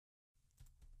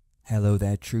Hello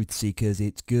there, truth seekers.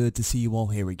 It's good to see you all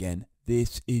here again.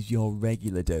 This is your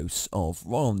regular dose of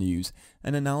royal news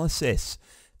and analysis.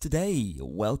 Today,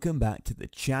 welcome back to the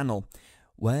channel,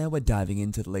 where we're diving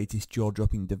into the latest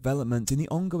jaw-dropping developments in the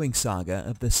ongoing saga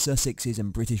of the Sussexes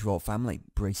and British royal family.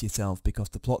 Brace yourself because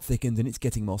the plot thickens and it's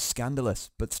getting more scandalous.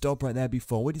 But stop right there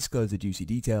before we disclose the juicy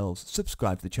details.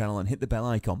 Subscribe to the channel and hit the bell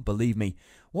icon. Believe me,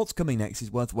 what's coming next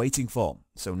is worth waiting for.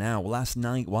 So now, last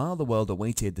night, while the world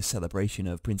awaited the celebration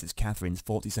of Princess Catherine's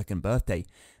 42nd birthday,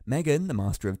 Meghan, the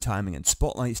master of timing and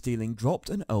spotlight stealing,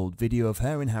 dropped an old video of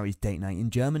her and Harry's date night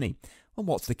in Germany. Well,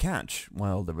 what's the catch?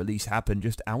 Well, the release happened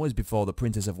just hours before the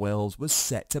Princess of Wales was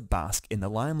set to bask in the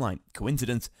limelight.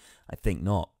 Coincidence? I think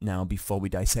not. Now, before we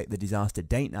dissect the disaster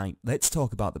date night, let's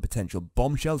talk about the potential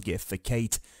bombshell gift for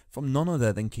Kate from none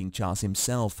other than King Charles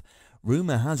himself.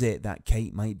 Rumour has it that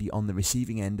Kate might be on the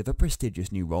receiving end of a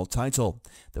prestigious new royal title.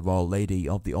 The Royal Lady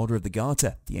of the Order of the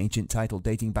Garter, the ancient title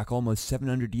dating back almost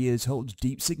 700 years, holds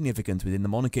deep significance within the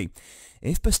monarchy.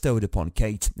 If bestowed upon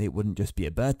Kate, it wouldn't just be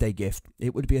a birthday gift,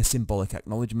 it would be a symbolic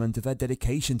acknowledgment of her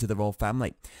dedication to the royal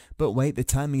family. But wait, the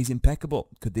timing is impeccable.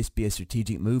 Could this be a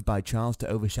strategic move by Charles to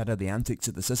overshadow the antics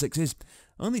of the Sussexes?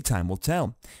 Only time will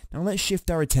tell. Now let's shift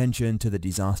our attention to the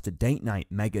disaster date night.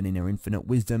 Meghan, in her infinite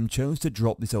wisdom, chose to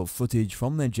drop this old footage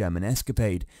from their German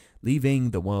escapade, leaving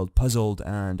the world puzzled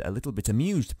and a little bit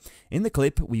amused. In the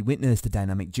clip, we witnessed the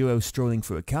dynamic duo strolling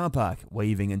through a car park,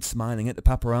 waving and smiling at the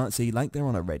paparazzi like they're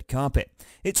on a red carpet.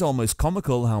 It's almost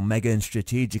comical how Meghan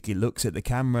strategically looks at the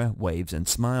camera, waves and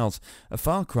smiles, a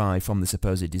far cry from the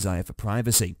supposed desire for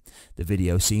privacy. The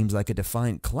video seems like a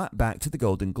defiant clapback to the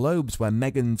Golden Globes, where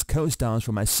Meghan's co-stars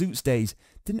from her Suits days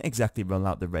didn't exactly roll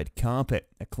out the red carpet.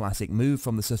 A classic move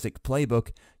from the Sussex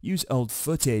playbook: use old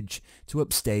footage to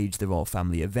upstage the royal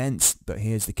family events. But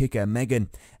here's the kicker: Meghan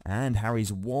and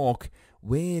Harry's walk,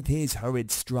 with his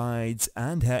hurried strides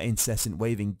and her incessant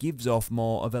waving, gives off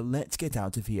more of a let's get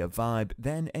out of here vibe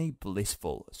than a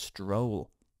blissful stroll.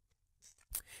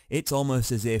 It's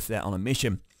almost as if they're on a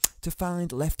mission to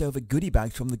find leftover goodie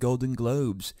bags from the Golden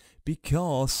Globes,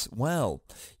 because, well,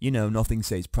 you know, nothing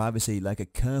says privacy like a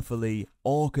carefully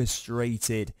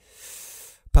orchestrated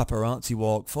paparazzi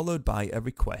walk followed by a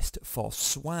request for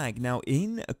swag. Now,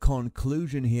 in a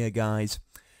conclusion here, guys,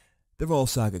 the royal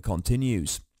saga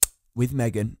continues, with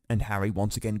Meghan and Harry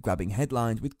once again grabbing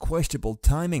headlines with questionable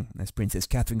timing. As Princess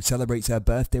Catherine celebrates her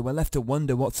birthday, we're left to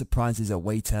wonder what surprises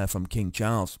await her from King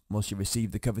Charles. Will she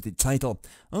receive the coveted title?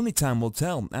 Only time will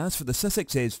tell. As for the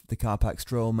Sussexes, the car park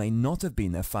stroll may not have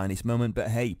been their finest moment, but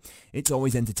hey, it's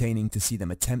always entertaining to see them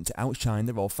attempt to outshine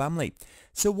the royal family.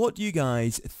 So what do you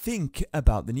guys think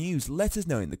about the news? Let us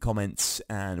know in the comments,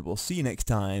 and we'll see you next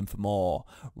time for more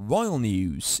royal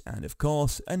news and, of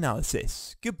course,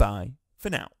 analysis. Goodbye for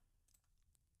now.